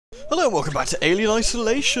Hello and welcome back to Alien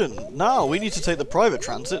Isolation. Now we need to take the private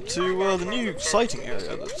transit to the new sighting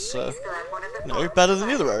area that's better than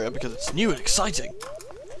the other area because it's new and exciting.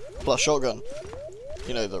 Plus shotgun.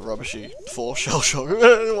 You know, the rubbishy 4-shell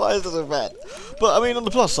shotgun. Why is this so bad? But I mean, on the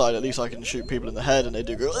plus side, at least I can shoot people in the head and they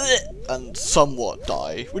do go and somewhat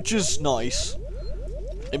die, which is nice.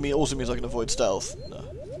 It also means I can avoid stealth in a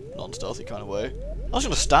non-stealthy kind of way. I'm just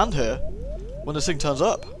gonna stand here when this thing turns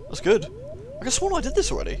up. That's good. I could have sworn I did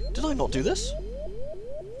this already. Did I not do this?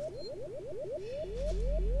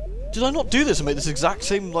 Did I not do this and make this exact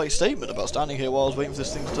same statement about standing here while I was waiting for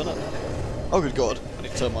this thing to turn up? Oh good god. I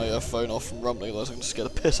need to turn my phone off from rumbling, otherwise I'm going to scare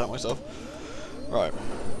the piss out of myself. Right.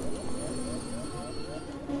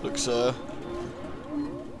 Looks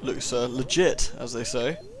legit, as they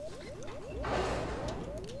say.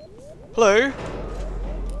 Hello?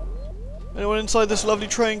 Anyone inside this lovely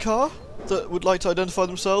train car that would like to identify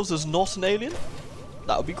themselves as not an alien?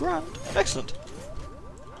 That would be grand. Excellent.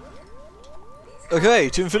 Okay,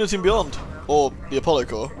 to infinity and beyond. Or the Apollo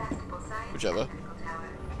core. Whichever.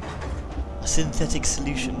 A synthetic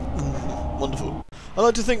solution. Wonderful. I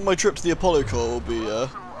like to think my trip to the Apollo core will be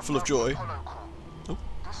full of joy. Oh.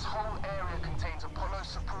 This whole area contains Apollo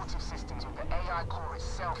supportive systems with the AI core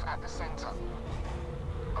itself at the center.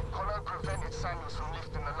 Apollo prevented Samuels from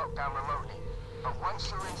lifting the lockdown remotely. But once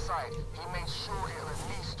you're inside, he made sure he'll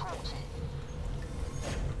at least talk to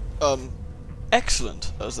you.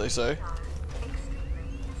 Excellent, as they say.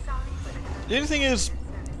 The only thing is,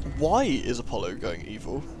 why is Apollo going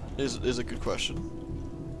evil? Is a good question.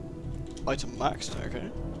 Item maxed, okay.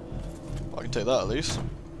 Well, I can take that at least.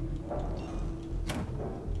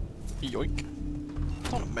 Yoink.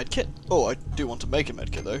 It's not a medkit. Oh, I do want to make a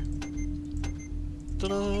medkit though.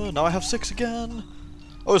 Ta-da! Now I have 6 again.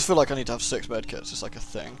 I always feel like I need to have 6 medkits, it's like a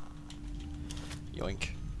thing. Yoink.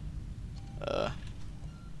 Other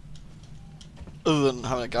than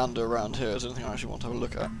having a gander around here, is there anything I actually want to have a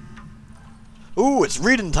look at? Ooh, it's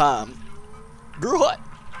reading time! What?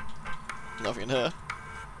 Nothing in here.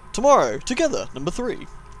 Tomorrow, Together, number 3.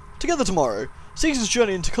 Together Tomorrow, Seegson's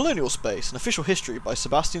Journey into Colonial Space, an Official History by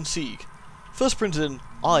Sebastian Sieg. First printed in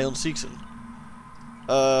Eye on Seegson.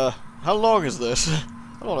 How long is this? I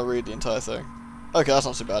don't want to read the entire thing. Okay, that's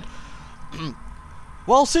not too bad.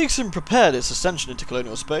 While Seegson prepared its ascension into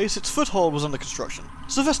colonial space, its foothold was under construction.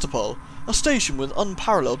 Sevastopol, a station with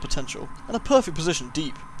unparalleled potential, and a perfect position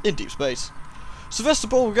in deep space.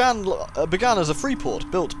 Sevastopol began as a free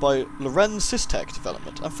port built by Lorenz Systech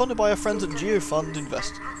Development and funded by our friends at Geofund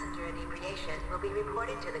Invest.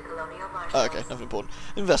 Okay, nothing important.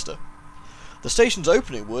 Investor. The station's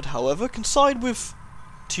opening would, however, coincide with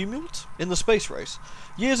tumult in the space race.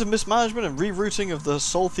 Years of mismanagement and rerouting of the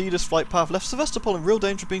Sol Thetis flight path left Sevastopol in real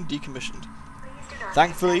danger of being decommissioned.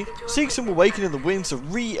 Thankfully, Seegson were waking in the wings to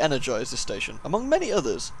re-energize this station, among many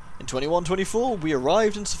others. In 2124, we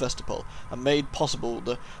arrived in Sevastopol and made possible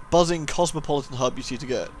the buzzing cosmopolitan hub you see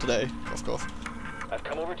today. Cough, cough. I've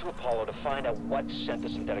come over to Apollo to find out what sent the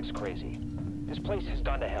synthetics crazy. This place has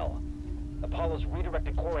gone to hell. Apollo's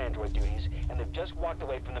redirected core android duties, and they've just walked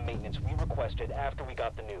away from the maintenance we requested after we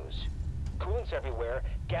got the news. Coolant's everywhere,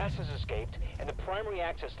 gas has escaped, and the primary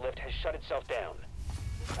access lift has shut itself down.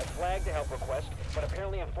 I flagged the help request, but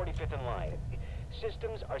apparently I'm 45th in line.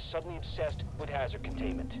 Systems are suddenly obsessed with hazard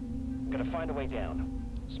containment. Gotta find a way down.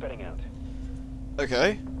 Spreading out.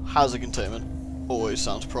 Okay, hazard containment. Always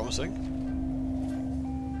sounds promising.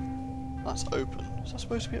 That's open. Is that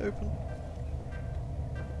supposed to be open?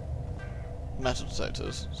 Metal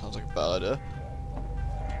detectors. Sounds like a bad idea.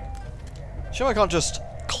 Sure, I can't just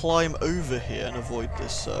climb over here and avoid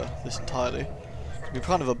this this entirely. It'd be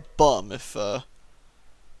kind of a bum if I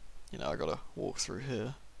gotta walk through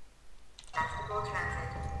here.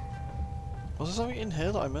 Was there something in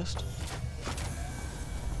here that I missed?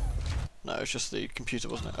 No, it's just the computer,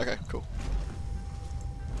 wasn't it? Okay, cool.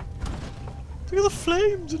 Look at the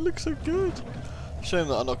flames, it looks so good. Shame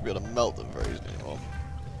that I'm not gonna be able to melt them very easily anymore.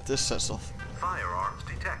 This sets off. Firearms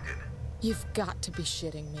detected. You've got to be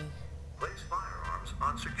shitting me. Place firearms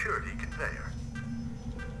on security conveyor.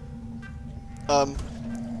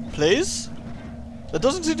 Please? There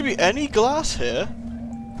doesn't seem to be any glass here.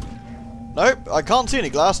 Nope, I can't see any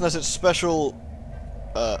glass unless it's special.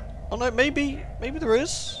 Oh no, maybe there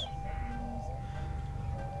is.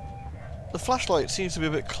 The flashlight seems to be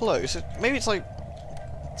a bit close. Maybe it's like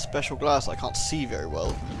special glass I can't see very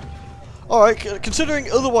well. Alright, considering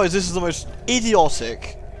otherwise this is the most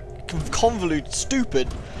idiotic, convoluted, stupid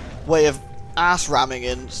way of ass ramming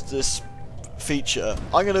in this feature,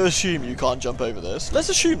 I'm going to assume you can't jump over this. Let's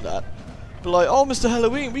assume that. But like, oh Mr.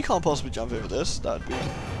 Halloween, we can't possibly jump over this. That'd be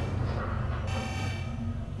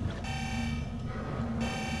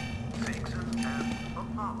And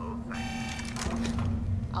Apollo thanks you.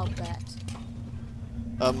 I'll bet.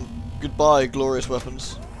 Goodbye, glorious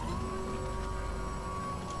weapons.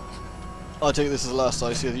 I take this as the last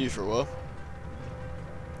I see of you for a while.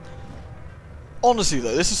 Honestly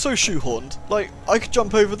though, this is so shoehorned. Like, I could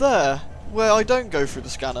jump over there, where I don't go through the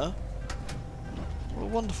scanner. What a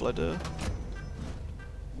wonderful idea.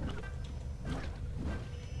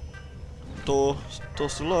 Door's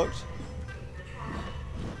still locked.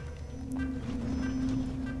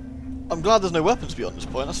 I'm glad there's no weapons beyond this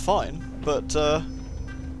point, that's fine. But,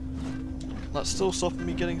 that's still stopping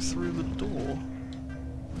me getting through the door.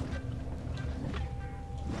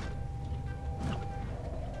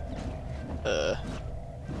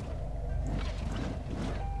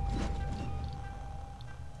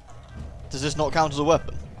 Does this not count as a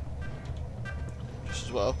weapon? Just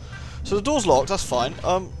as well. So the door's locked, that's fine.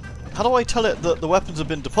 How do I tell it that the weapons have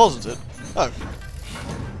been deposited? Oh.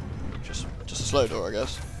 Just a slow door, I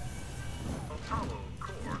guess. Apollo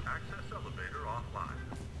core access elevator offline.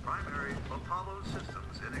 Primary Apollo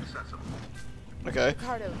systems inaccessible. Okay.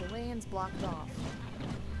 Ricardo, the way-in's blocked off.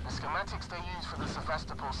 The schematics they use for the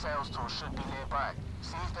Sevastopol sales tour should be nearby.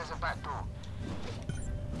 See if there's a back door.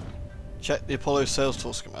 Check the Apollo sales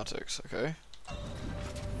tool schematics, okay.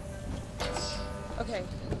 Okay,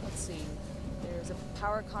 let's see. There's a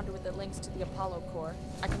power conduit that links to the Apollo core.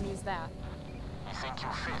 I can use that. You think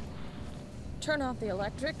you'll fit? Turn off the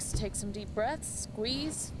electrics, take some deep breaths,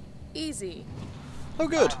 squeeze. Easy. Oh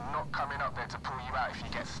good. I'm not coming up there to pull you out if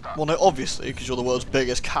you get stuck. Well no, obviously, because you're the world's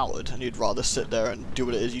biggest coward, and you'd rather sit there and do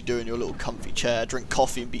what it is you do in your little comfy chair, drink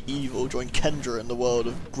coffee and be evil, join Kendra in the world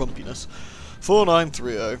of grumpiness.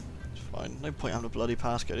 4930. Fine, no point having a bloody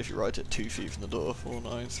passcode if you write it 2 feet from the door.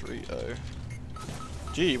 4930.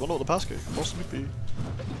 Gee, wonder what the passcode could possibly be.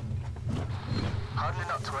 Huddling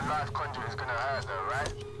up to a live conduit is gonna hurt though,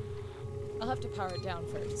 right? I'll have to power it down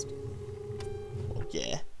first. Well,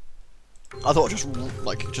 yeah. I thought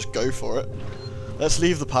just go for it. Let's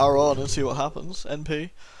leave the power on and see what happens. NP.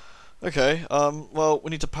 Okay. Well, we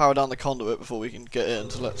need to power down the conduit before we can get in.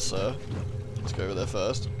 So let's go over there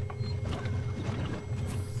first.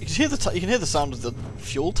 You can hear the sound of the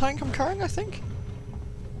fuel tank I'm carrying, I think.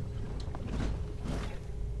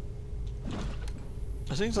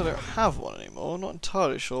 I think I don't have one anymore. I'm not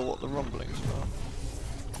entirely sure what the rumblings are.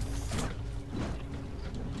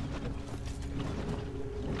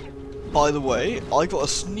 By the way, I got a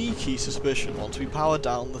sneaky suspicion once we power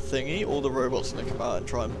down the thingy, all the robots are gonna come out and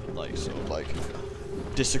try and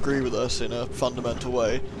disagree with us in a fundamental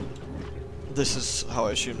way. This is how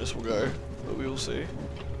I assume this will go, but we will see.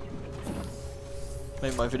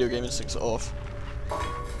 Maybe my video game instincts are off.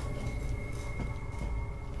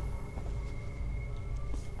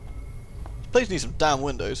 Place needs some damn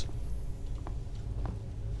windows.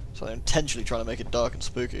 So they're intentionally trying to make it dark and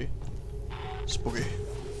spooky. Spooky.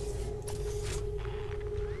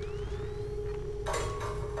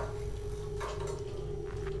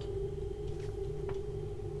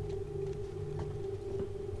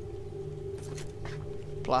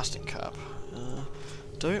 Blasting cap.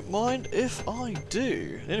 Don't mind if I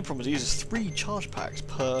do. The only problem is it uses 3 charge packs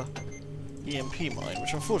per EMP mine,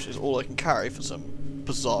 which unfortunately is all I can carry for some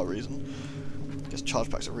bizarre reason. I guess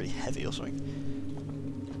charge packs are really heavy or something.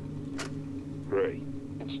 Ray,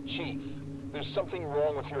 it's Chief. There's something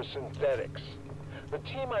wrong with your synthetics. The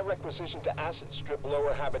team I requisitioned to acid strip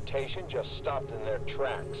lower habitation just stopped in their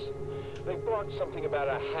tracks. They brought something about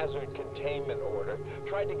a hazard containment order,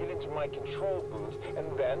 tried to get into my control booth,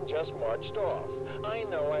 and then just marched off. I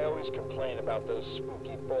know I always complain about those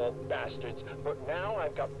spooky bald bastards, but now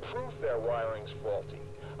I've got proof their wiring's faulty.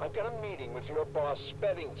 I've got a meeting with your boss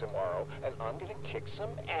Spedding tomorrow, and I'm gonna kick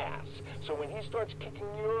some ass. So when he starts kicking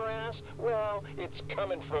your ass, well, it's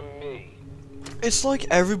coming from me. It's like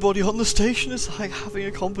everybody on the station is like having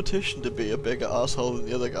a competition to be a bigger asshole than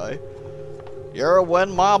the other guy. Yeah,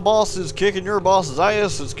 when my boss is kicking your boss's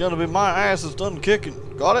ass, it's gonna be my ass that's done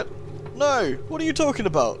kicking. Got it? No! What are you talking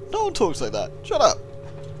about? No one talks like that. Shut up!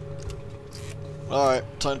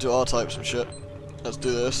 Alright, time to R-type some shit. Let's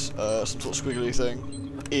do this. Some sort of squiggly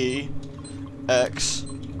thing. E, X,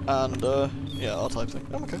 and yeah, R-type thing.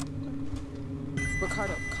 I'm okay.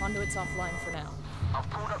 Ricardo, conduit's offline for now. I've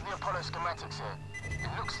pulled up the Apollo schematics here.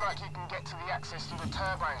 It looks like you can get to the access through the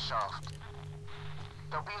turbine shaft.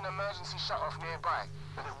 There'll be an emergency shut-off nearby,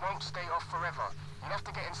 but it won't stay off forever. You'll have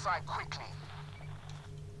to get inside quickly.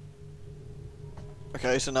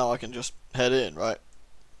 Okay, so now I can just head in, right?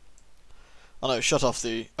 Oh no, shut off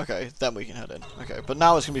the... Okay, then we can head in. Okay, but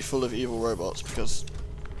now it's going to be full of evil robots, because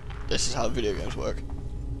this is how video games work.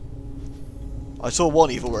 I saw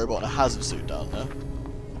one evil robot in a hazard suit down there,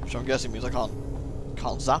 which I'm guessing means I can't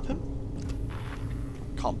Can't zap him.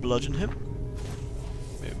 Can't bludgeon him.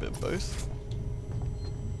 Maybe a bit of both.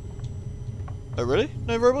 Oh really?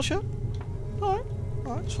 No robots yet? Alright,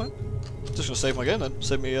 alright, it's fine. Just gonna save my game then.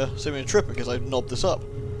 Save me a trip in case I knob this up.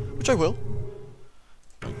 Which I will.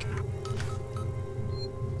 Like.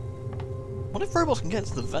 What if robots can get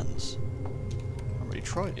into the vents? I haven't really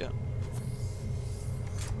tried yet.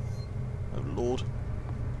 Oh lord.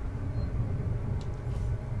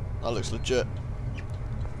 That looks legit.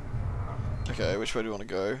 Okay, which way do we want to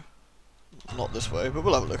go? Not this way, but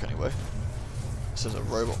we'll have a look anyway. There's a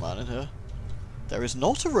robot man in here. There is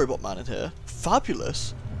not a robot man in here.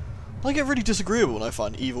 Fabulous. I get really disagreeable when I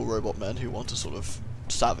find evil robot men who want to sort of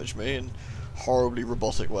savage me in horribly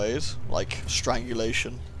robotic ways, like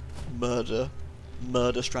strangulation, murder,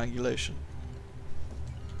 strangulation.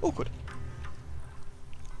 Awkward.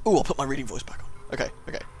 Ooh, I'll put my reading voice back on. Okay,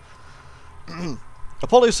 okay.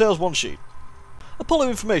 Apollo Sales 1 sheet. Apollo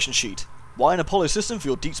information sheet. Why an Apollo system for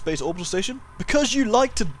your deep space orbital station? Because you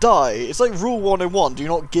like to die. It's like rule 101. Do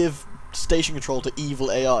not give station control to evil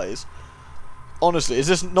AIs. Honestly, is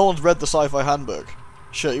this... No one's read the sci-fi handbook.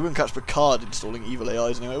 Sure, you wouldn't catch Picard installing evil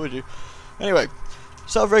AIs anyway, would you? Anyway.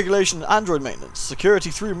 Self-regulation and android maintenance. Security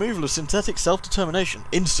through removal of synthetic self-determination.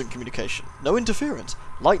 Instant communication. No interference.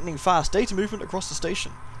 Lightning fast data movement across the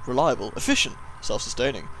station. Reliable. Efficient.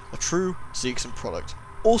 Self-sustaining. A true Seegson product.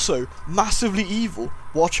 Also, massively evil.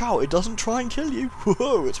 Watch out, it doesn't try and kill you.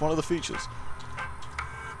 Whoa, it's one of the features.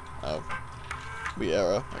 Oh. We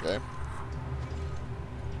error, okay.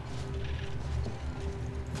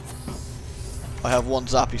 I have one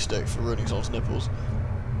zappy stick for ruining someone's nipples.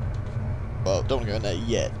 Well, don't want to go in there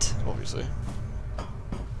yet, obviously.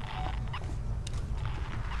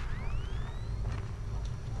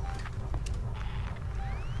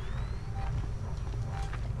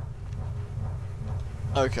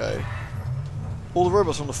 Okay. All the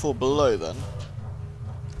robots on the floor below then.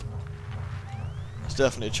 There's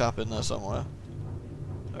definitely a chap in there somewhere.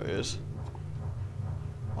 There he is.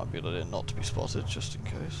 Might be a good idea not to be spotted, just in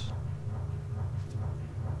case.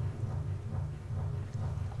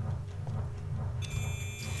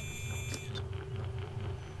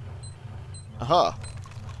 Aha!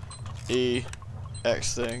 E,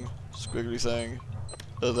 X thing, squiggly thing,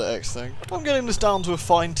 other X thing. I'm getting this down to a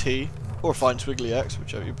fine T, or a fine squiggly X,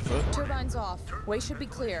 whichever you prefer. Turbines off. Way should be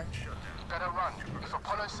clear. Better run. If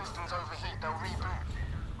Apollo systems overheat, they'll reboot.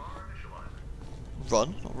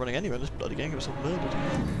 Run? Not running anywhere in this bloody game, it was murdered.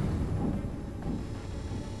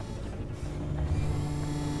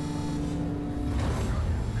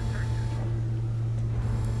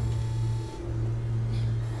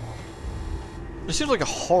 It seems like a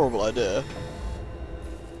horrible idea.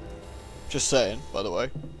 Just saying, by the way.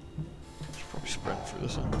 Should probably sprint through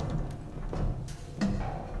this one.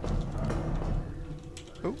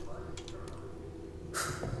 Oh.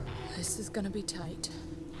 This is gonna be tight.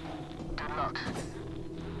 Good luck.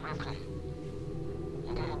 Ripley,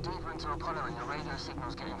 you're getting deeper into Apollo and your radio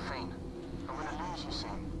signal's getting faint. I'm gonna lose you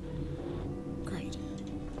soon. Great.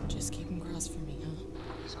 Just keep them crossed for me, huh?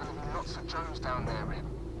 There's gonna be lots of Joes down there, Rip.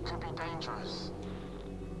 Could be dangerous.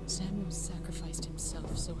 Samuel sacrificed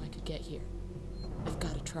himself so I could get here. I've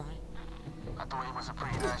gotta try. I thought he was a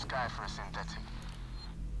pretty nice guy for a synthetic.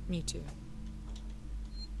 Me too.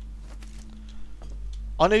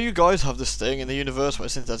 I know you guys have this thing in the universe where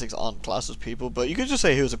synthetics aren't classed as people, but you could just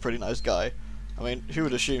say he was a pretty nice guy. I mean, who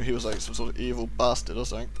would assume he was like some sort of evil bastard or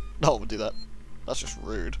something? No one would do that. That's just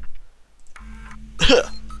rude.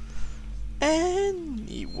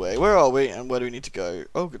 Anyway, where are we and where do we need to go?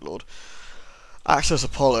 Oh, good lord. Access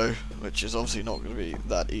Apollo, which is obviously not going to be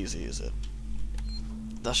that easy, is it?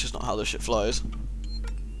 That's just not how this shit flies.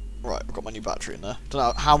 Right, I've got my new battery in there. Don't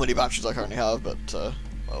know how many batteries I currently have, but,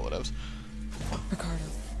 well, whatever. Ricardo,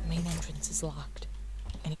 main entrance is locked.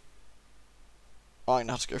 I'm going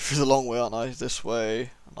to have to go through the long way, aren't I? This way,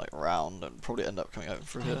 and like round, and probably end up coming out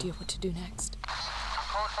through here. Idea what to do next.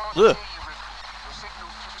 Ugh.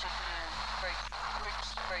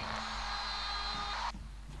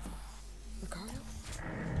 Ricardo? For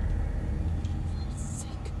God's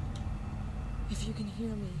sake. If you can hear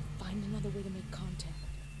me, find another way to make contact.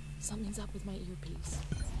 Something's up with my earpiece.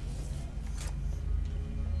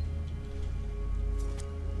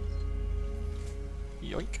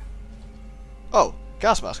 Yoink. Oh,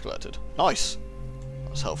 gas mask collected. Nice.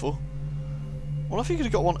 That's helpful. What if you could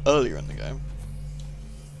have got one earlier in the game?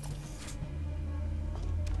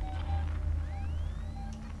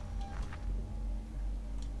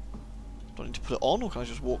 Do I need to put it on, or can I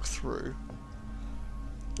just walk through?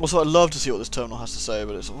 Also, I'd love to see what this terminal has to say,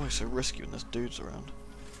 but it's always so risky when there's dudes around.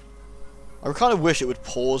 I kind of wish it would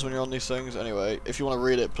pause when you're on these things. Anyway, if you want to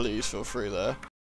read it, please feel free there.